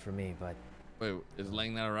too good for me, but... Wait, is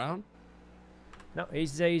Lang not around? No,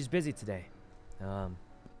 he's busy today. Oh,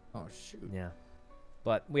 shoot. Yeah.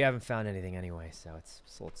 But we haven't found anything anyway, so it's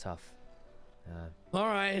a little tough. All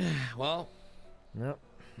right. Well, Nope.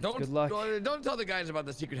 don't Good luck. don't tell the guys about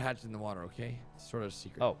the secret hatch in the water, okay? It's sort of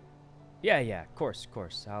secret. Oh. Yeah, of course.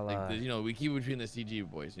 I'll, Like, you know, we keep it between the CG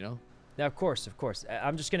boys, you know? Yeah, of course.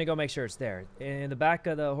 I'm just gonna go make sure it's there. In the back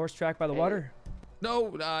of the horse track by the water?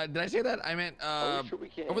 No, did I say that? I meant Are we sure we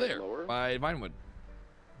can't over get there lower? by Vinewood.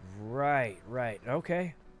 Right.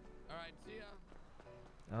 Okay. All right, see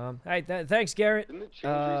ya. Hey, thanks, Garrett. Didn't it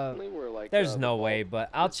change recently where, like, There's the no vault way, but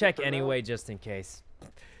I'll is check different now? anyway just in case.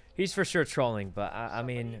 He's for sure trolling, but I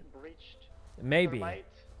mean, Breached maybe. the light,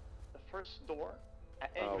 the first door.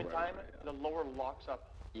 At any Oh, given right, time, right, the lower locks up.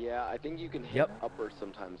 Yeah, I think you can hit Yep. upper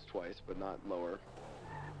sometimes twice, but not lower.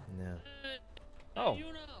 No. Oh.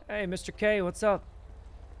 Hey, Mr. K, what's up?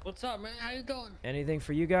 What's up, man? How you doing? Anything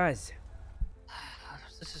for you guys?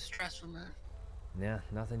 This is stressful, man. Yeah,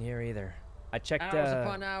 nothing here either. I checked. Hours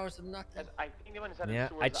upon hours of nothing. I think the one inside Yeah, the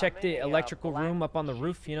sewers, I checked the made a, electrical black room up on the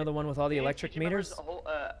roof. You know the one with all the Did electric you members meters?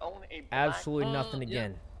 own a black Absolutely nothing yeah.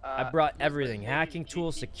 again. I brought everything: hacking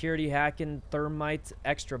tools, security hacking, thermite,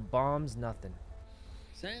 extra bombs, nothing.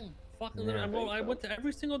 Same. Fucking. Yeah. I went to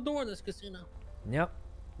every single door in this casino. Yep.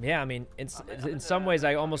 Yeah, I mean, in some ways,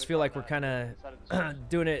 I almost feel like we're kind of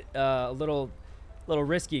doing it a little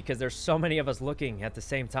risky because there's so many of us looking at the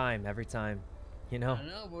same time every time, you know? I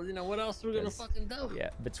know, but you know what else we're gonna 'Cause- fucking do? Yeah,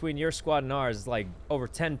 between your squad and ours, like over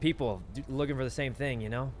 10 people looking for the same thing, you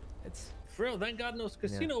know? It's For real, thank God those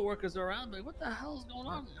casino workers are around. Like, what the hell is going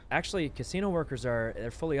on here? actually casino workers they're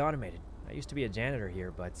fully automated. I used to be a janitor here,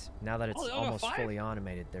 but now that it's they all got almost fired? fully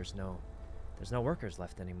automated, there's no workers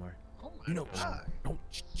left anymore. Oh my God.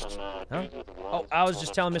 Huh? Oh, I was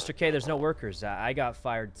just telling Mr. K there's no workers. I got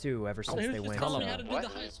fired too ever since He was they just went. telling me how to do the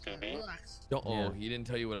high school. Relax. Don't. Yeah. Oh, he didn't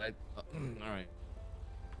tell you what I. All right.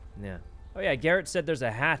 Yeah. Oh yeah, Garrett said there's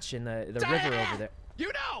a hatch in the river over there.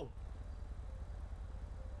 You know.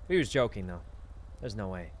 He was joking though. There's no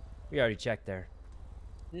way. We already checked there.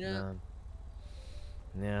 Yeah.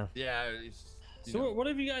 Yeah. Yeah. So what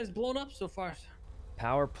have you guys blown up so far?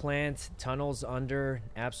 Power plant, tunnels under,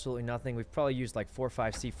 absolutely nothing. We've probably used like 4 or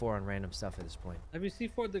 5 C4 on random stuff at this point. Have you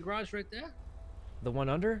C4'd the garage right there? The one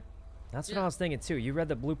under? That's what I was thinking too. You read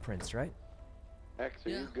the blueprints, right? X, are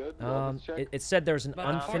you good? Wellness check? It said there's an But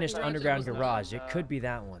unfinished garage, underground it was garage. not, It could be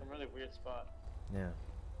that one. Some really weird spot. Yeah.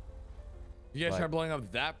 You guys But- try blowing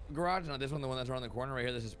up that garage, not this one, the one that's around the corner right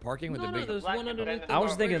here. This is parking with the big. there's one underneath. I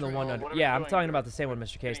was thinking the one under. Yeah, I'm talking about the same one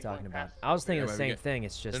Mr. K's talking about. I was thinking the Yeah, same thing.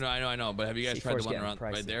 It's just. No, I know. But have you guys tried C4's the one getting around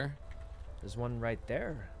right pricey. there? There's one right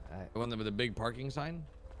there. The one with the big parking sign?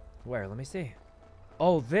 Where? Let me see.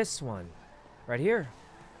 Oh, this one. Right here.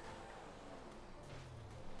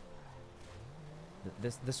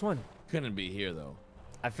 This one. Couldn't be here though.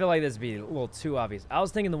 I feel like this would be a little too obvious. I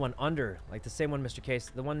was thinking the one under, like the same one Mr.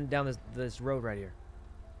 Case, the one down this road right here.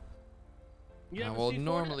 Well,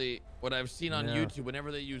 normally what I've seen on Yeah. YouTube,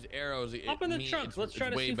 whenever they use arrows, Hop in the trunk. Let's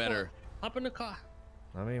try to way see better. Hop in the car.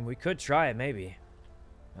 I mean, we could try it maybe.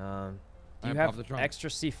 Do you Alright, have pop the trunk. extra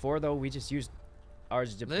C4 though? We just used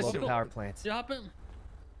ours to blow up Listen. the power plants. You hop in.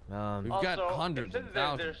 We've got Also, hundreds it and says that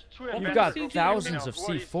thousands. there's two You've investor got groups thousands now. of Who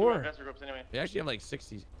are these two C4. investor groups anyway? They actually have like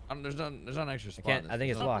 60. There's not an extra spot. can't- I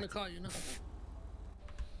think it's Hop in the locked. car, you know.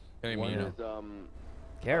 Carry me, One you know. is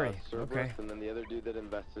Gary, Cerberus, okay. and then the other dude that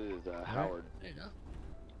invested is Howard. There you go.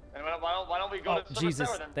 And why don't we go Oh, to Service Jesus.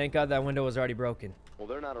 Tower then? Thank God that window was already broken. Well,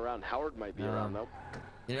 they're not around. Howard might be around though.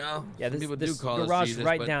 You know, Yeah, some this, people this do call garage us,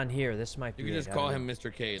 right but down here. This might be You can just it. I call don't him know.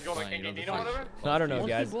 Mr. K. It's You go like fine. You don't Indeed or have to whatever? I don't know, Once we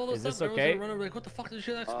guys. blow Is this this up, everyone's okay? gonna run over like, what the fuck did you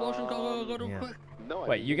hear that explosion? Go real Yeah. quick. No, I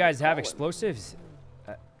Wait, mean, you can guys have call him. explosives?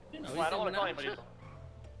 You know, Well, I don't want to call anybody.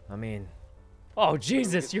 I mean, oh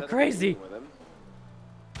Jesus, you're crazy.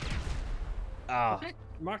 Ah, Okay,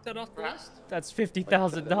 mark that off the list. that's For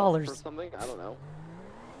 $50,000. something? I don't know.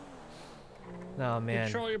 Oh man,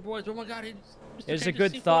 Control your boys. Oh my God, Mr. it's K a just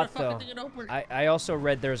good C4 thought the fucking though. thing and open. I also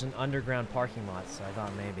read there's an underground parking lot, so I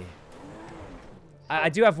thought maybe. I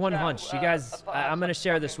do have one hunch. You guys, I'm gonna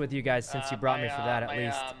share this with you guys since you brought me for that at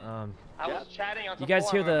least. I was chatting on You guys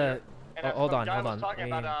hear the? and Oh, hold some on, guy hold was on. talking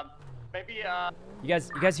Let me- about, maybe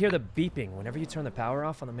You guys hear the beeping whenever you turn the power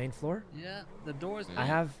off on the main floor? Yeah, the doors. I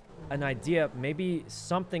have an idea. Maybe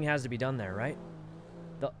something has to be done there, right?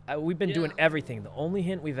 We've been doing everything. The only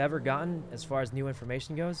hint we've ever gotten as far as new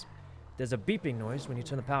information goes, there's a beeping noise when you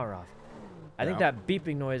turn the power off. I think that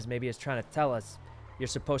beeping noise maybe is trying to tell us you're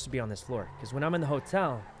supposed to be on this floor. Because when I'm in the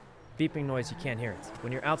hotel, beeping noise, you can't hear it.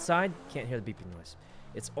 When you're outside, you can't hear the beeping noise.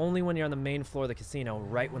 It's only when you're on the main floor of the casino,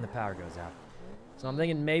 right when the power goes out. So I'm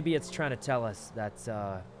thinking maybe it's trying to tell us that,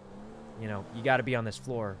 you know, you got to be on this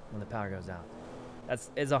floor when the power goes out.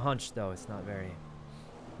 It's a hunch, though. It's not very,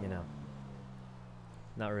 you know,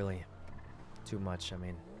 not really too much. I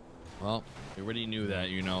mean, Well, you already knew that,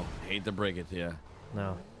 you know. Hate to break it to you.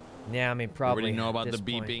 no. Yeah, I mean, You probably. already know at about the this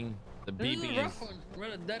point. beeping. The This is a beeping rough is. one. We're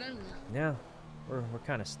at a dead end. Yeah, we're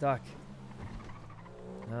kind of stuck.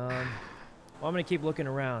 Well, I'm gonna keep looking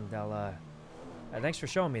around. Thanks for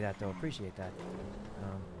showing me that, though. Appreciate that.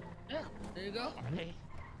 Yeah, there you go.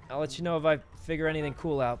 I'll let you know if I figure anything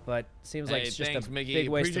cool out, but seems like Hey, it's just thanks, a Mickey. big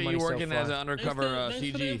waste of Appreciate money you so working far. as an undercover Thanks for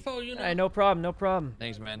the CG. info, you know. Hey, no problem, no problem.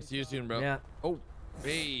 Thanks, man. See you soon, bro. Yeah. Oh,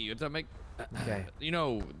 hey, what's up, Mick? Okay. You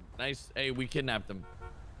know, nice. Hey, we kidnapped them.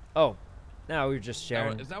 Oh, no, we were just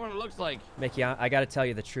sharing. Is that what it looks like? Mickey, I gotta tell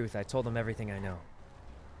you the truth. I told them everything I know.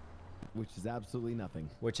 Which is absolutely nothing.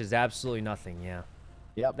 Which is absolutely nothing, yeah.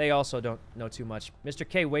 Yep. They also don't know too much. Mr.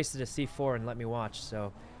 K wasted a C4 and let me watch,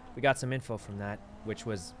 so we got some info from that, which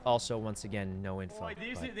was also, once again, no info. Wait,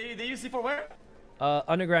 but- did you see for where?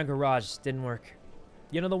 Underground garage didn't work.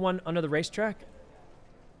 You know the one under the racetrack?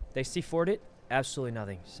 They C4'd it. Absolutely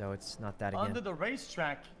nothing. So it's not that again. Under the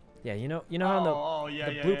racetrack. Yeah, you know how Oh, yeah,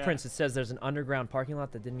 the yeah, blueprints it says there's an underground parking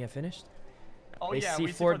lot that didn't get finished. Oh, They yeah, we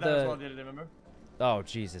C4'd C4'd that as well, did it, remember? Oh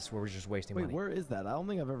Jesus, we're just wasting Wait, money. where is that? I don't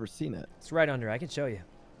think I've ever seen it. It's right under. I can show you.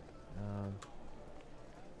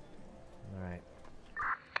 All right.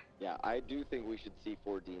 Yeah, I do think we should see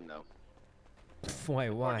 14 though. Wait,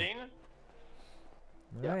 why? 14?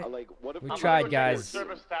 All Yeah, right. like what if We I'm tried, gonna go check guys.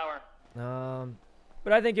 Service Tower.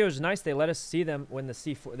 But I think it was nice they let us see them when the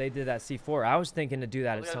C4 they did that C4. I was thinking to do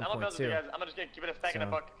that at some I'm point too. just gonna keep it a stack in the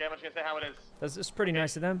So- book. Okay, I'm just gonna say how it is. That's pretty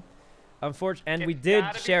nice of them. Unfortunately, and we It's did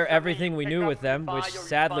gotta be share something everything you we pick knew up, with them, buy, which or you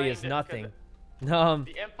sadly is find it, nothing.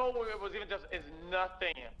 The info was even just is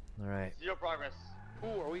nothing. All right. Zero progress.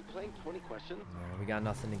 Ooh, are we playing 20 questions? We got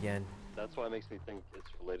nothing again. That's why it makes me think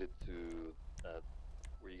it's related to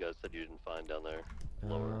where you guys said you didn't find down there.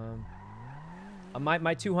 Lower.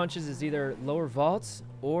 My two hunches is either lower vaults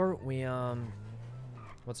or we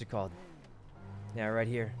what's it called? Yeah, right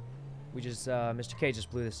here. We just Mr. K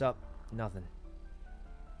just blew this up. Nothing.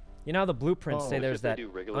 You know how the blueprints say there's that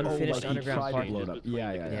unfinished underground tried to blow parking? it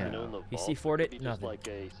up. Yeah. He C4'd it. Nothing. Like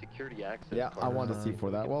a security access Yeah, I card. wanted to see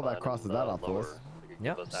for that. Well, that crosses that off the list.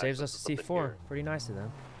 Yep, saves us a C4. Pretty nice of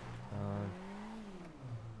them.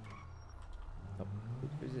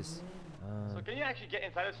 Who's this? So can you actually get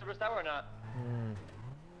inside the service tower or not?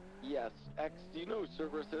 Yeah, Yes. X, do you know who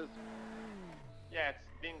Cerberus is? Yeah, it's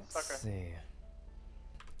being sucker. Let's see.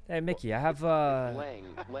 Hey, Mickey, I have Lang.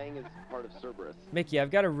 Lang is part of Cerberus. Mickey, I've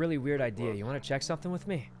got a really weird idea. You want to check something with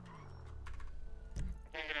me?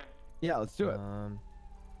 Yeah, let's do it.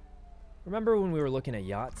 Remember when we were looking at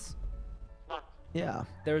yachts? Yeah.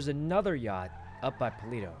 There's another yacht up by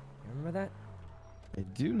Polito. You remember that? I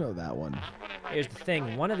do know that one. Here's the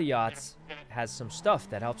thing. One of the yachts has some stuff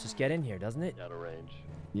that helps us get in here, doesn't it? Out of range.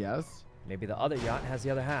 Yes. Maybe the other yacht has the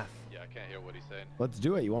other half. Yeah, I can't hear what he's saying. Let's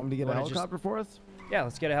do it. You want me to get a Wanna just- helicopter for us? Yeah,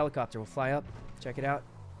 let's get a helicopter. We'll fly up, check it out.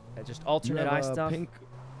 Just Do you alternate have eye a stuff. Pink,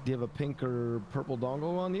 do you have a pink or purple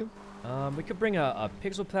dongle on you? We could bring a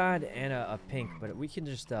pixel pad and a pink, but we can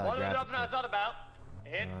just One of the grab jobs I thought about.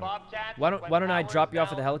 Hit Bobcat. Why don't I when drop you off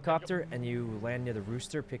power's at the down, helicopter and you land near the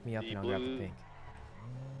rooster, pick me up, and I'll grab the pink.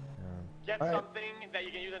 Get something that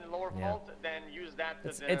you can use in the lower Yeah. vault, then use that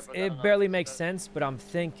to It barely makes sense, but I'm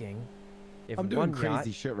thinking if I'm doing one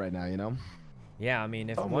crazy yacht, shit right now, you know? yeah, I mean,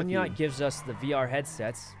 if I'm one with yacht you. gives us the VR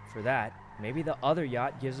headsets for that, maybe the other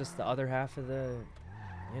yacht gives us the other half of the,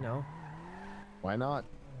 you know. Why not?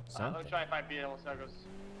 Let me try if I beat it.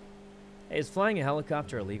 Hey, is flying a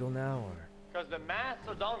helicopter illegal now, or? Because the mast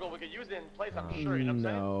or dongle, we could use it in place, I'm sure, you know what I'm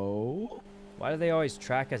saying? No. Why do they always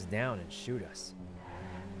track us down and shoot us?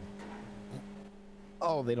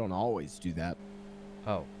 Oh, they don't always do that.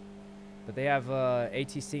 Oh. But they have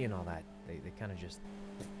ATC and all that. They kind of just...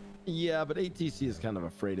 Yeah, but ATC is kind of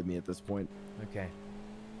afraid of me at this point. Okay.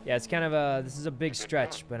 Yeah, it's kind of a... This is a big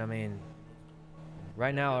stretch, but I mean...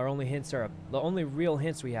 Right now, our only hints are... The only real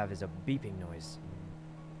hints we have is a beeping noise.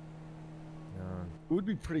 It would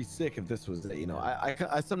be pretty sick if this was it, you know.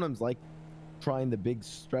 I sometimes like trying the big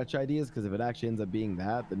stretch ideas, because if it actually ends up being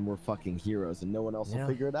that, then we're fucking heroes and no one else Yeah. will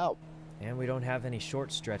figure it out. And we don't have any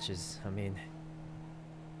short stretches. I mean...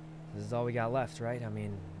 This is all we got left, right? I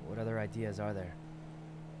mean, what other ideas are there?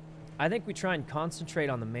 I think we try and concentrate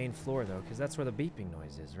on the main floor, though, because that's where the beeping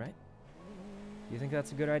noise is, right? Do you think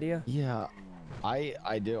that's a good idea? Yeah,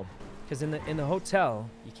 I do. Because in the hotel,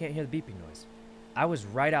 you can't hear the beeping noise. I was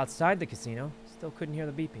right outside the casino, still couldn't hear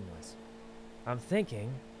the beeping noise. I'm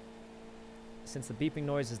thinking, since the beeping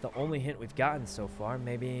noise is the only hint we've gotten so far,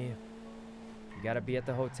 maybe you gotta be at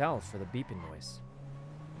the hotel for the beeping noise.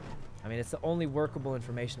 I mean, it's the only workable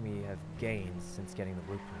information we have gained since getting the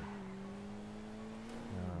blueprint.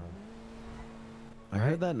 I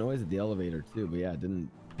heard that noise at the elevator too, but yeah, it didn't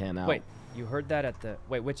pan out. Wait, you heard that at the...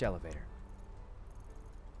 Wait, which elevator?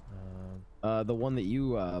 The one that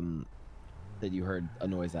you heard a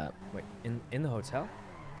noise at. Wait, in the hotel?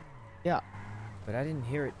 Yeah. But I didn't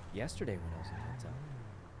hear it yesterday when I was in the hotel.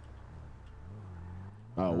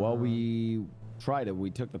 Oh, well, we tried it. We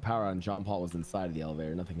took the power out and John Paul was inside of the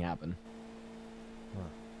elevator. Nothing happened.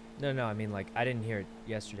 Huh. No, I mean, like, I didn't hear it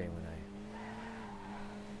yesterday when I...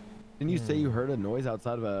 Didn't you say you heard a noise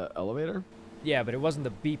outside of an elevator? Yeah, but it wasn't the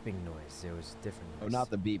beeping noise. It was different noise. Oh, not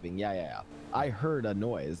the beeping. Yeah. I heard a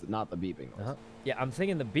noise, not the beeping noise. Yeah, I'm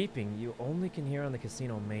thinking the beeping you only can hear on the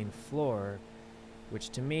casino main floor, which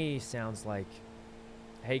to me sounds like,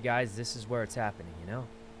 hey guys, this is where it's happening, you know?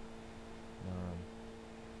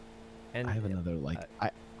 And I have another,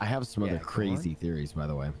 I have some other yeah, go crazy theories, by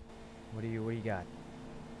the way. What do you got?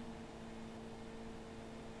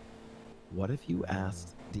 What if you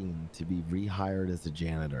asked Dean to be rehired as a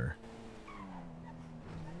janitor?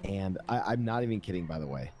 And I'm not even kidding, by the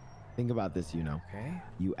way. Think about this, you know. Okay.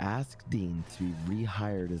 You ask Dean to be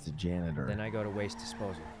rehired as a janitor. Then I go to waste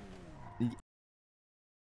disposal.